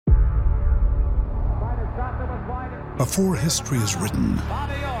Before history is written,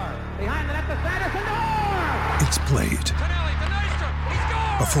 it's played.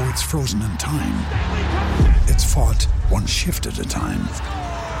 Before it's frozen in time, it's fought one shift at a time.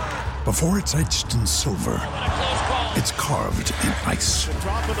 Before it's etched in silver, it's carved in ice.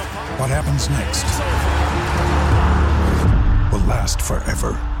 What happens next will last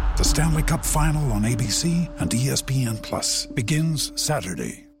forever. The Stanley Cup Final on ABC and ESPN Plus begins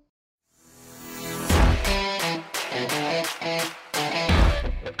Saturday.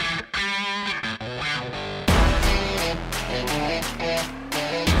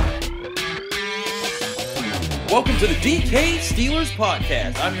 Welcome to the DK Steelers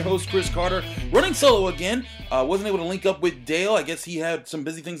podcast. I'm your host, Chris Carter, running solo again. Wasn't able to link up with Dale. I guess he had some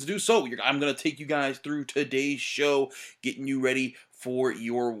busy things to do, so I'm going to take you guys through today's show, getting you ready for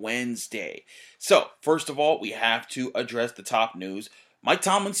your Wednesday. So, first of all, we have to address the top news. Mike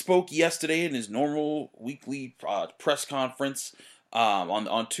Tomlin spoke yesterday in his normal weekly press conference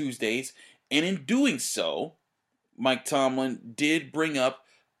on Tuesdays, and in doing so, Mike Tomlin did bring up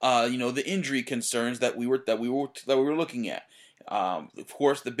the injury concerns that we were looking at. Of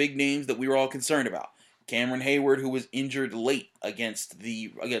course, the big names that we were all concerned about: Cameron Heyward, who was injured late against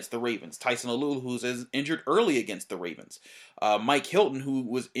the Ravens; Tyson Alulu, who was injured early against the Ravens; Mike Hilton, who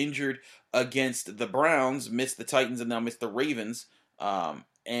was injured against the Browns, missed the Titans and now missed the Ravens;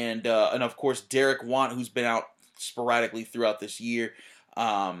 and of course Derek Watt, who's been out sporadically throughout this year,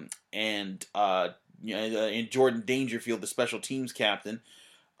 and Jordan Dangerfield, the special teams captain.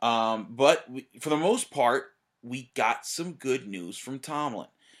 But for the most part, we got some good news from Tomlin.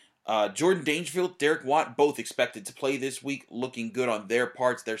 Jordan Dangerfield, Derek Watt, both expected to play this week, looking good on their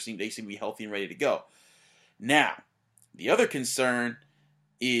parts. They seem to be healthy and ready to go. Now, the other concern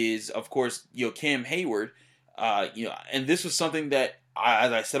is, of course, Cam Heyward. And this was something that,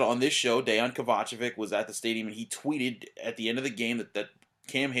 as I said on this show, Dejan Kovacevic was at the stadium and he tweeted at the end of the game that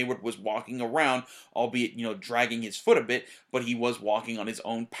Cam Heyward was walking around, albeit, dragging his foot a bit, but he was walking on his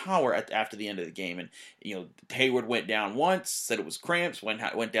own power after the end of the game. And, Heyward went down once, said it was cramps, went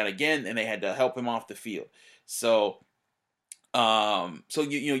down again, and they had to help him off the field. So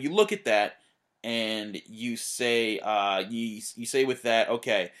you look at that and you say, you say with that,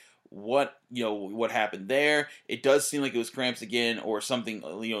 okay, what happened there? It does seem like it was cramps again or something,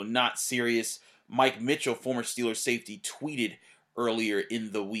 not serious. Mike Mitchell, former Steelers safety, tweeted earlier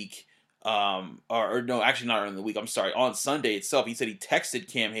in the week, or no, actually not earlier in the week, I'm sorry, on Sunday itself, he said he texted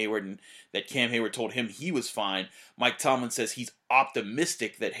Cam Heyward and that Cam Heyward told him he was fine. Mike Tomlin says he's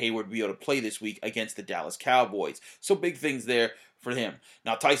optimistic that Heyward will be able to play this week against the Dallas Cowboys. So big things there for him.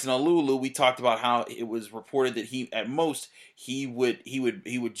 Now Tyson Alulu, we talked about how it was reported that he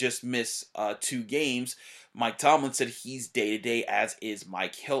would just miss 2 games. Mike Tomlin said he's day-to-day, as is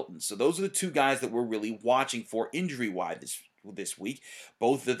Mike Hilton. So those are the 2 guys that we're really watching for injury-wise this week.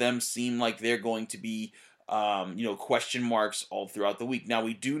 Both of them seem like they're going to be question marks all throughout the week. Now,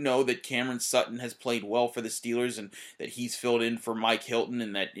 we do know that Cameron Sutton has played well for the Steelers and that he's filled in for Mike Hilton,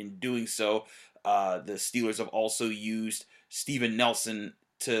 and that in doing so, the Steelers have also used Steven Nelson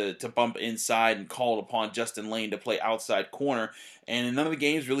to bump inside and called upon Justin Lane to play outside corner. And in none of the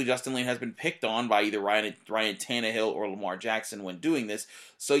games, really, Justin Lane has been picked on by either Ryan Tannehill or Lamar Jackson when doing this.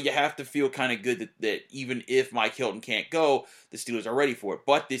 So you have to feel kind of good that even if Mike Hilton can't go, the Steelers are ready for it.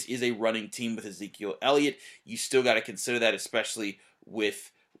 But this is a running team with Ezekiel Elliott. You still got to consider that, especially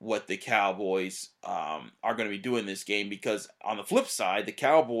with what the Cowboys are going to be doing this game. Because on the flip side, the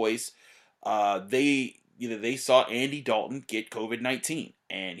Cowboys, they saw Andy Dalton get COVID-19,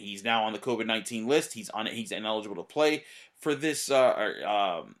 and he's now on the COVID-19 list. He's ineligible to play for this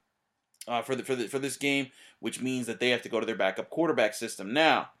for this game, which means that they have to go to their backup quarterback system.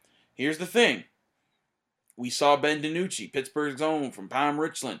 Now, here's the thing: we saw Ben DiNucci, Pittsburgh's own from Palm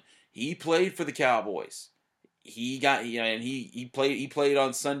Richland. He played for the Cowboys. He played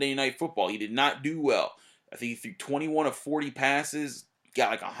on Sunday Night Football. He did not do well. I think he threw 21 of 40 passes.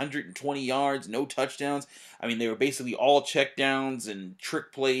 Got like 120 yards, no touchdowns. I mean, they were basically all checkdowns and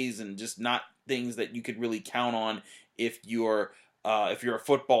trick plays and just not things that you could really count on if you're a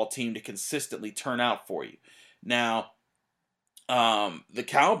football team to consistently turn out for you. Now, the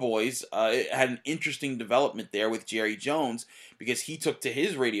Cowboys had an interesting development there with Jerry Jones, because he took to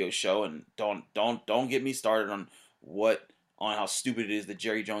his radio show, and don't get me started on how stupid it is that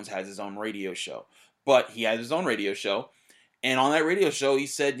Jerry Jones has his own radio show, but he has his own radio show. And on that radio show, he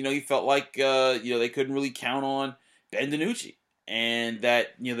said, he felt like, they couldn't really count on Ben DiNucci, and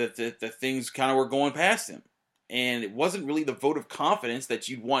that, that the things kind of were going past him. And it wasn't really the vote of confidence that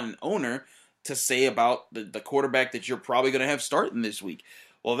you'd want an owner to say about the quarterback that you're probably going to have starting this week.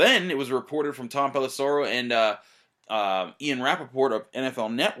 Well, then it was reported from Tom Pelissero and Ian Rappaport of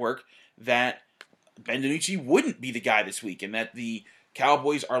NFL Network that Ben DiNucci wouldn't be the guy this week, and that the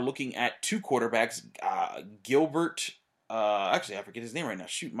Cowboys are looking at two quarterbacks, Gilbert. Actually, I forget his name right now.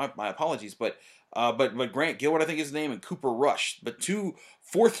 Shoot, my apologies, but Grant Gilbert, I think is his name, and Cooper Rush. But two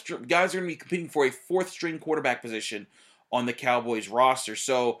guys are going to be competing for a fourth string quarterback position on the Cowboys roster.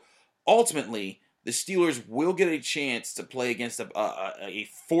 So ultimately, the Steelers will get a chance to play against a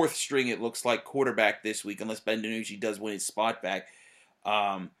fourth string, it looks like, quarterback this week, unless Ben DiNucci does win his spot back.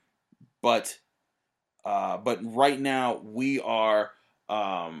 But right now we are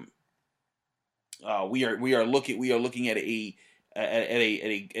looking at a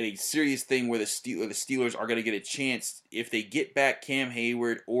serious thing where the Steelers are going to get a chance if they get back Cam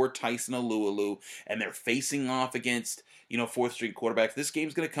Hayward or Tyson Alualu, and they're facing off against fourth string quarterbacks. This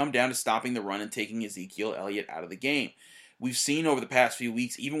game's going to come down to stopping the run and taking Ezekiel Elliott out of the game. We've seen over the past few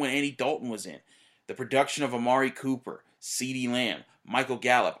weeks, even when Andy Dalton was in, the production of Amari Cooper, CeeDee Lamb, Michael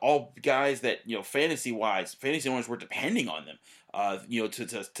Gallup, all guys that fantasy owners were depending on them,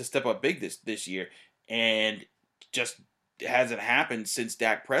 to step up big this year, and just hasn't happened since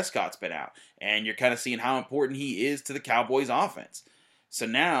Dak Prescott's been out, and you're kind of seeing how important he is to the Cowboys offense. So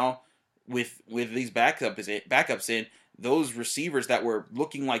now, with these backups in, those receivers that were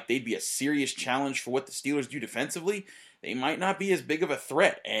looking like they'd be a serious challenge for what the Steelers do defensively, they might not be as big of a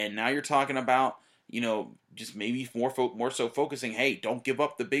threat. And now you're talking about, just maybe more so focusing, hey, don't give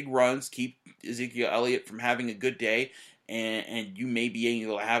up the big runs, keep Ezekiel Elliott from having a good day, and you may be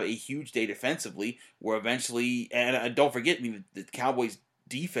able to have a huge day defensively, where eventually, and don't forget, the Cowboys'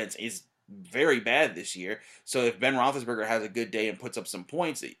 defense is very bad this year. So if Ben Roethlisberger has a good day and puts up some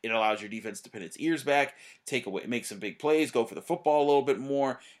points, it allows your defense to pin its ears back, make some big plays, go for the football a little bit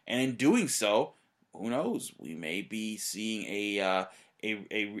more, and in doing so, who knows? We may be seeing a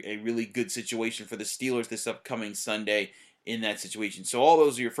really good situation for the Steelers this upcoming Sunday in that situation. So all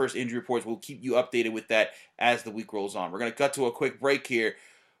those are your first injury reports. We'll keep you updated with that as the week rolls on. We're going to cut to a quick break here.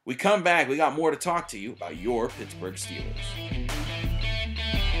 We come back. We got more to talk to you about your Pittsburgh Steelers.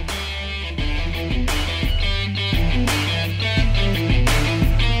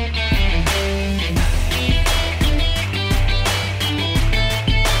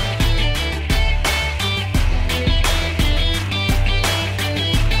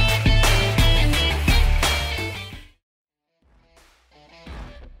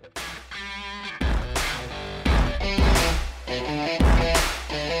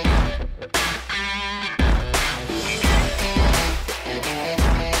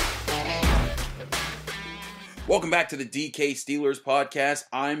 Welcome back to the DK Steelers podcast.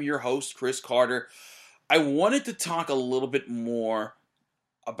 I'm your host, Chris Carter. I wanted to talk a little bit more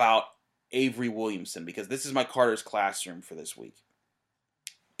about Avery Williamson because this is my Carter's Classroom for this week.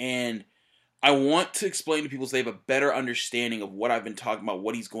 And I want to explain to people so they have a better understanding of what I've been talking about,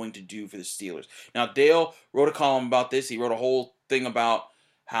 what he's going to do for the Steelers. Now, Dale wrote a column about this. He wrote a whole thing about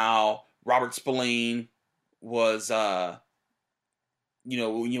how Robert Spillane was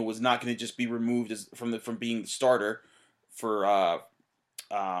was not going to just be removed from being the starter for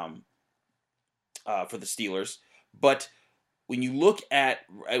the Steelers. But when you look at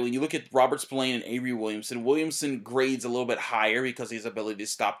Robert Spillane and Avery Williamson grades a little bit higher because of his ability to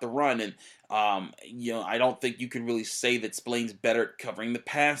stop the run. And I don't think you could really say that Spillane's better at covering the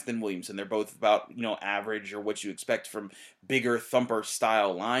pass than Williamson. They're both about average, or what you expect from bigger thumper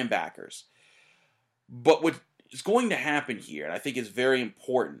style linebackers. But what is going to happen here, and I think is very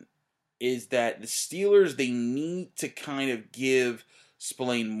important, is that the Steelers, they need to kind of give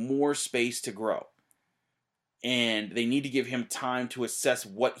Spillane more space to grow. And they need to give him time to assess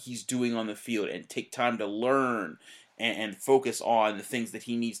what he's doing on the field and take time to learn and focus on the things that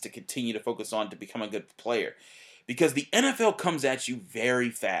he needs to continue to focus on to become a good player. Because the NFL comes at you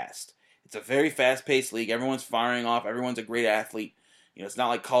very fast. It's a very fast-paced league. Everyone's firing off. Everyone's a great athlete. It's not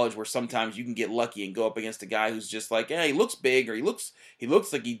like college where sometimes you can get lucky and go up against a guy who's just like, hey, he looks big, or he looks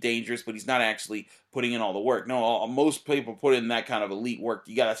like he's dangerous, but he's not actually putting in all the work. No, most people put in that kind of elite work.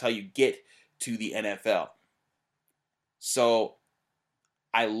 That's how you get to the NFL. So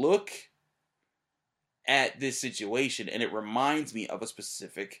I look at this situation, and it reminds me of a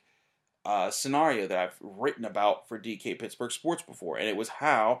specific scenario that I've written about for DK Pittsburgh Sports before, and it was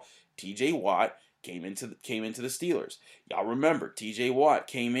how T.J. Watt came into the Steelers. Y'all remember, T.J. Watt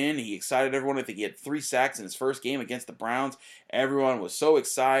came in. He excited everyone. I think he had 3 sacks in his first game against the Browns. Everyone was so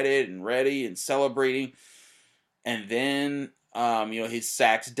excited and ready and celebrating. And then, his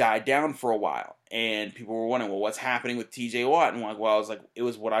sacks died down for a while. And people were wondering, well, what's happening with T.J. Watt? And it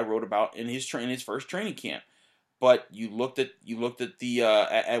was what I wrote about in his first training camp. but you looked at the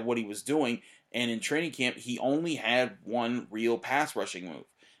at what he was doing, and in training camp he only had one real pass rushing move,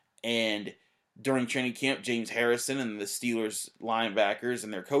 and during training camp, James Harrison and the Steelers linebackers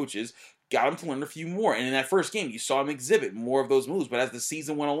and their coaches got him to learn a few more. And in that first game, you saw him exhibit more of those moves. But as the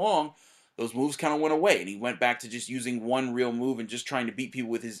season went along, those moves kind of went away, and he went back to just using one real move and just trying to beat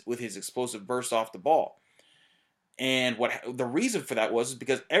people with his explosive burst off the ball. And the reason for that was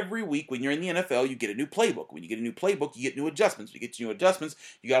because every week when you're in the NFL, you get a new playbook. When you get a new playbook, you get new adjustments. When you get new adjustments,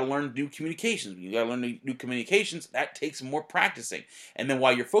 you got to learn new communications. When you got to learn new communications, that takes more practicing. And then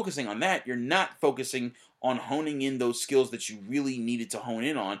while you're focusing on that, you're not focusing on honing in those skills that you really needed to hone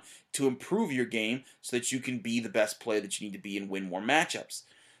in on to improve your game so that you can be the best player that you need to be and win more matchups.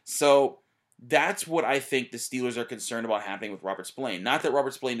 So that's what I think the Steelers are concerned about happening with Robert Spillane. Not that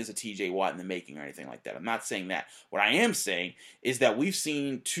Robert Spillane is a TJ Watt in the making or anything like that. I'm not saying that. What I am saying is that we've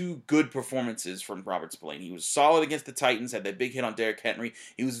seen two good performances from Robert Spillane. He was solid against the Titans, had that big hit on Derrick Henry.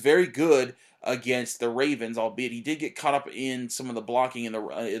 He was very good against the Ravens, albeit he did get caught up in some of the blocking in the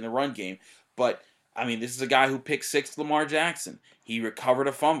run game. But I mean, this is a guy who picked six Lamar Jackson. He recovered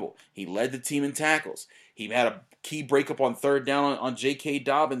a fumble. He led the team in tackles. He had a key breakup on third down on J.K.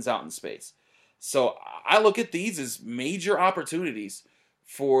 Dobbins out in space. So I look at these as major opportunities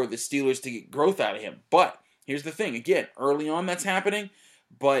for the Steelers to get growth out of him. But here's the thing. Again, early on that's happening.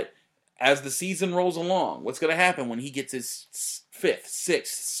 But as the season rolls along, what's going to happen when he gets his 5th, 6th,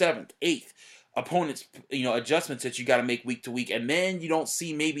 7th, 8th opponents, adjustments that you got to make week to week, and then you don't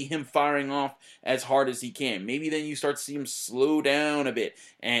see maybe him firing off as hard as he can. Maybe then you start to see him slow down a bit,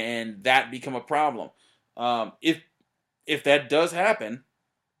 and that become a problem. If that does happen,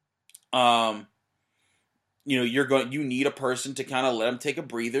 you need a person to kind of let him take a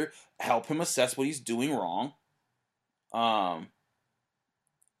breather, help him assess what he's doing wrong,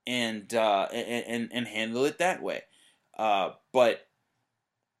 and handle it that way. But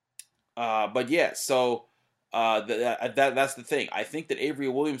yeah, so that's the thing. I think that Avery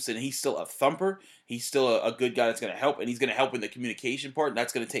Williamson, he's still a thumper. He's still a good guy that's going to help, and he's going to help in the communication part, and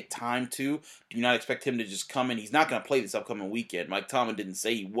that's going to take time too. Do not expect him to just come in. He's not going to play this upcoming weekend. Mike Tomlin didn't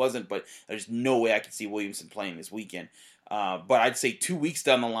say he wasn't, but there's no way I can see Williamson playing this weekend. But I'd say 2 weeks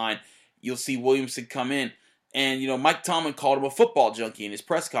down the line, you'll see Williamson come in, and Mike Tomlin called him a football junkie in his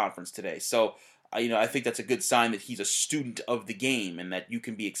press conference today. So I think that's a good sign that he's a student of the game and that you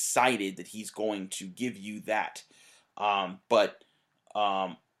can be excited that he's going to give you that. But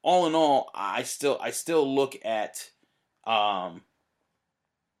all in all, I still look at look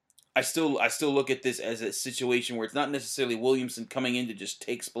at this as a situation where it's not necessarily Williamson coming in to just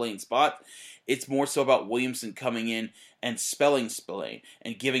take Spillane's spot. It's more so about Williamson coming in and spelling Spillane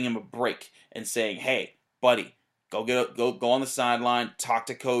and giving him a break and saying, "Hey, buddy, go on the sideline, talk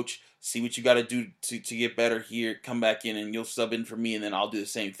to coach, see what you got to do to get better here. Come back in and you'll sub in for me, and then I'll do the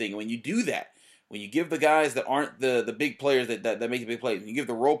same thing." And when you do that, when you give the guys that aren't the big players that make the big plays, when you give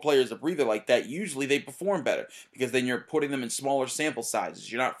the role players a breather like that, usually they perform better because then you're putting them in smaller sample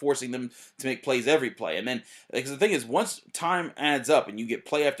sizes. You're not forcing them to make plays every play. And then, because the thing is, once time adds up and you get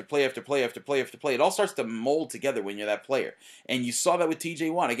play after play after play after play after play, it all starts to mold together when you're that player. And you saw that with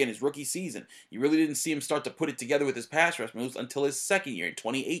TJ Watt, again, his rookie season. You really didn't see him start to put it together with his pass rush moves until his second year in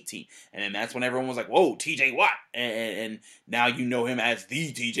 2018. And then that's when everyone was like, "Whoa, TJ Watt." And now you know him as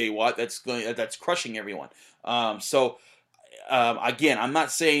the TJ Watt that's crushing everyone. Again, I'm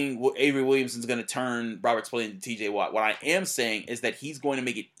not saying Avery Williamson's going to turn Robert Spillane into TJ Watt. What I am saying is that he's going to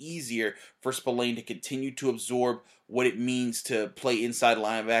make it easier for Spillane to continue to absorb what it means to play inside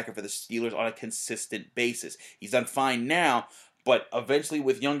linebacker for the Steelers on a consistent basis. He's done fine now, but eventually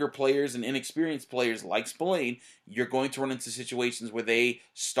with younger players and inexperienced players like Spillane, you're going to run into situations where they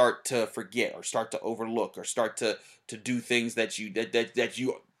start to forget or start to overlook or start to do things that you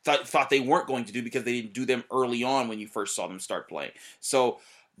thought they weren't going to do because they didn't do them early on when you first saw them start playing. So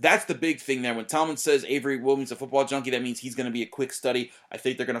that's the big thing there. When Tomlin says Avery Williamson's a football junkie, that means he's going to be a quick study. I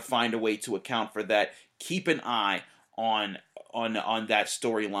think they're going to find a way to account for that. Keep an eye on that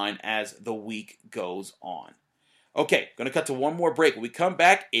storyline as the week goes on. Okay, going to cut to one more break. When we come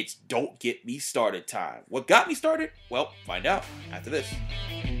back, it's Don't Get Me Started time. What got me started? Well, find out after this.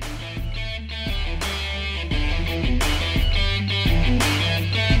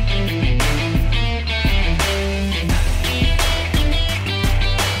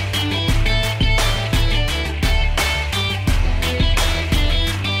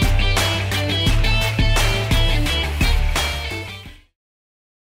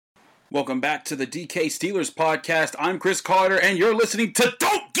 Welcome back to the DK Steelers podcast. I'm Chris Carter, and you're listening to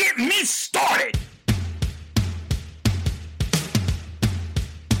Don't Get Me Started!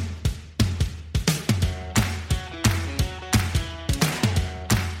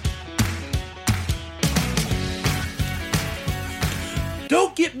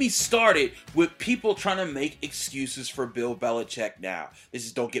 don't get me started with people trying to make excuses for Bill Belichick now. This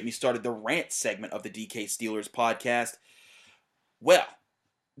is Don't Get Me Started, the rant segment of the DK Steelers podcast. Well,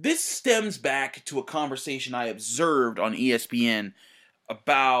 this stems back to a conversation I observed on ESPN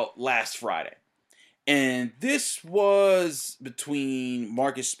about last Friday. And this was between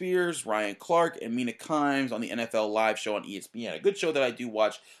Marcus Spears, Ryan Clark, and Mina Kimes on the NFL Live show on ESPN. A good show that I do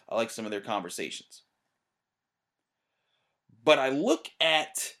watch. I like some of their conversations. But I look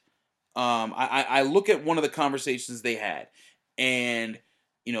at I look at one of the conversations they had. And,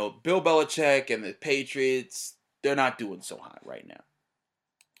 you know, Bill Belichick and the Patriots, they're not doing so hot right now.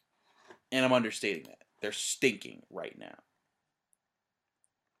 And I'm understating that. They're stinking right now.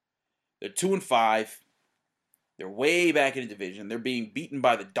 They're 2-5. They're way back in the division. They're being beaten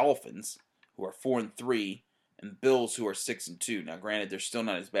by the Dolphins, who are 4-3, and the Bills, who are 6-2. Now, granted, they're still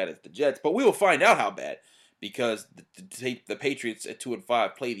not as bad as the Jets, but we will find out how bad, because the Patriots at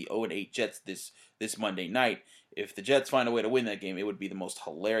 2-5 play the 0-8 Jets this Monday night. If the Jets find a way to win that game, it would be the most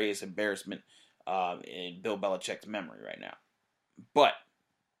hilarious embarrassment in Bill Belichick's memory right now. But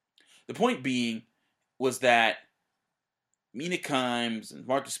the point being was that Mina Kimes and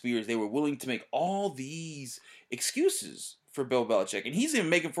Marcus Spears, they were willing to make all these excuses for Bill Belichick, and he's even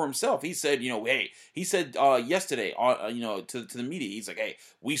making for himself. He said, he said yesterday, to the media, he's like, hey,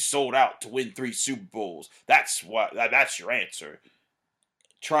 we sold out to win 3 Super Bowls. That's your answer.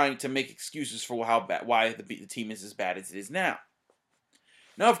 Trying to make excuses for why the team is as bad as it is now.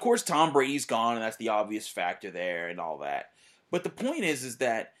 Now, of course, Tom Brady's gone, and that's the obvious factor there and all that. But the point is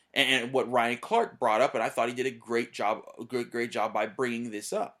that, and what Ryan Clark brought up, and I thought he did a great job by bringing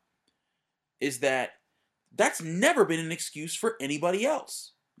this up, is that that's never been an excuse for anybody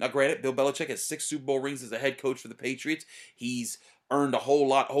else. Now, granted, Bill Belichick has 6 Super Bowl rings as a head coach for the Patriots. He's earned a whole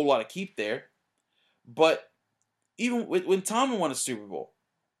lot of keep there. But even when Tomlin won a Super Bowl,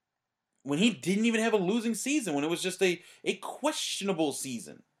 when he didn't even have a losing season, when it was just a questionable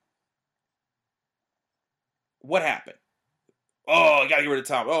season, what happened? Oh, I gotta get rid of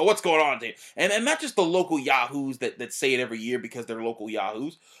Tom. Oh, what's going on, Dave? And not just the local yahoos that say it every year because they're local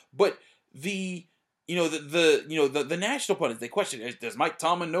yahoos, but the national pundits. They question: does Mike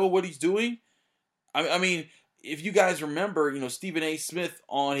Tomlin know what he's doing? I mean, if you guys remember, Stephen A. Smith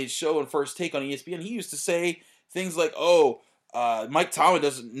on his show on First Take on ESPN, he used to say things like, Mike Tomlin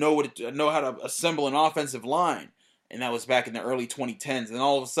doesn't know how to assemble an offensive line. And that was back in the early 2010s. And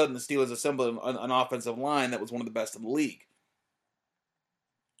all of a sudden, the Steelers assembled an offensive line that was one of the best in the league.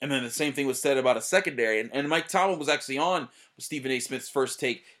 And then the same thing was said about a secondary. And Mike Tomlin was actually on Stephen A. Smith's First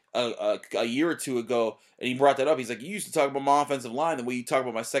Take a year or two ago, and he brought that up. He's like, you used to talk about my offensive line the way you talk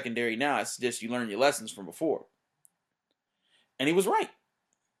about my secondary now. I suggest you learn your lessons from before. And he was right.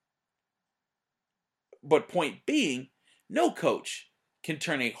 But point being, no coach can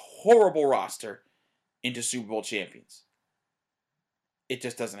turn a horrible roster into Super Bowl champions. It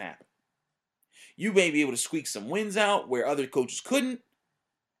just doesn't happen. You may be able to squeak some wins out where other coaches couldn't,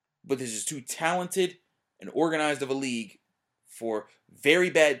 but this is too talented and organized of a league for very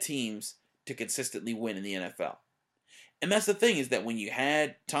bad teams to consistently win in the NFL. And that's the thing, is that when you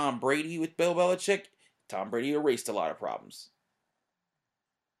had Tom Brady with Bill Belichick, Tom Brady erased a lot of problems.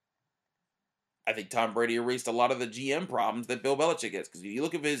 I think Tom Brady erased a lot of the GM problems that Bill Belichick has. Because if you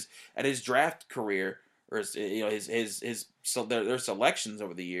look at his draft career, or their selections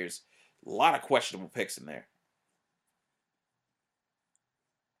over the years, a lot of questionable picks in there.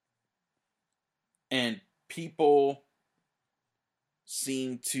 And people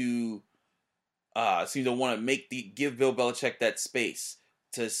seem to want to give Bill Belichick that space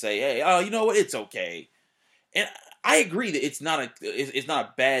to say, hey, you know what, it's okay. And I agree that it's not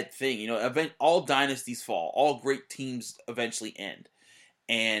a bad thing. All dynasties fall. All great teams eventually end.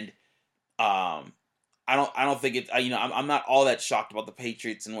 And I don't think it. I'm not all that shocked about the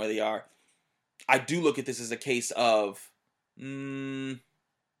Patriots and where they are. I do look at this as a case of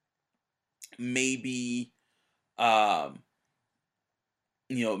maybe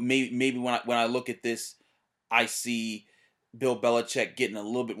maybe when I look at this, I see Bill Belichick getting a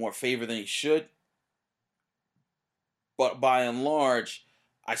little bit more favor than he should. But by and large,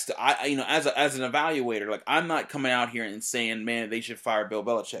 as an evaluator, like, I'm not coming out here and saying, man, they should fire Bill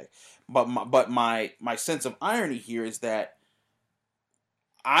Belichick. But my sense of irony here is that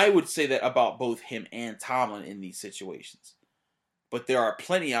I would say that about both him and Tomlin in these situations. But there are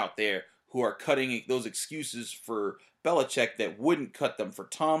plenty out there who are cutting those excuses for Belichick that wouldn't cut them for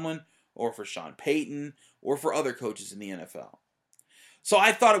Tomlin or for Sean Payton or for other coaches in the NFL. So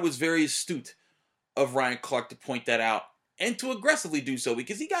I thought it was very astute of Ryan Clark to point that out and to aggressively do so,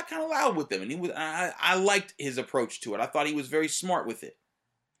 because he got kind of loud with them, and I liked his approach to it. I thought he was very smart with it.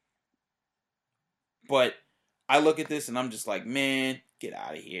 But I look at this and I'm just like, man, get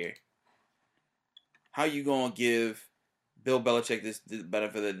out of here. How you gonna give Bill Belichick the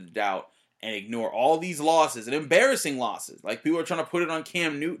benefit of the doubt and ignore all these losses and embarrassing losses? Like, people are trying to put it on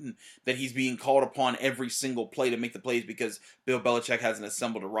Cam Newton that he's being called upon every single play to make the plays because Bill Belichick hasn't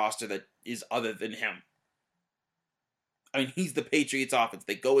assembled a roster that is other than him. I mean, he's the Patriots offense.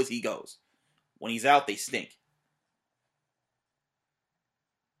 They go as he goes. When he's out, they stink.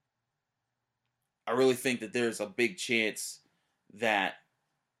 I really think that there's a big chance that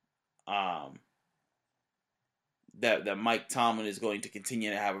that Mike Tomlin is going to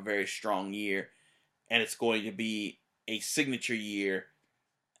continue to have a very strong year, and it's going to be a signature year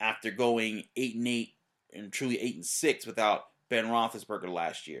after going 8-8 and truly 8-6 without Ben Roethlisberger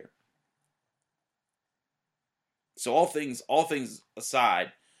last year. So all things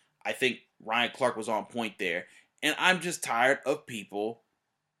aside, I think Ryan Clark was on point there, and I'm just tired of people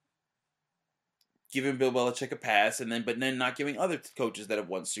giving Bill Belichick a pass but then not giving other coaches that have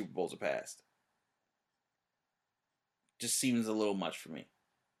won Super Bowls a pass. Just seems a little much for me.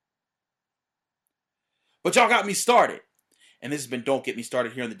 But y'all got me started. And this has been Don't Get Me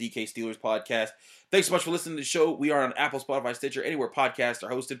Started here on the DK Steelers podcast. Thanks so much for listening to the show. We are on Apple, Spotify, Stitcher, anywhere podcasts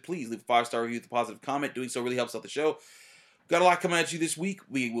are hosted. Please leave a 5-star review with a positive comment. Doing so really helps out the show. Got a lot coming at you this week.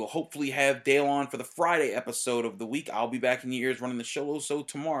 We will hopefully have Dale on for the Friday episode of the week. I'll be back in your ears running the show, so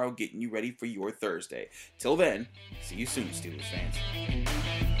tomorrow getting you ready for your Thursday. Till then, see you soon, Steelers fans.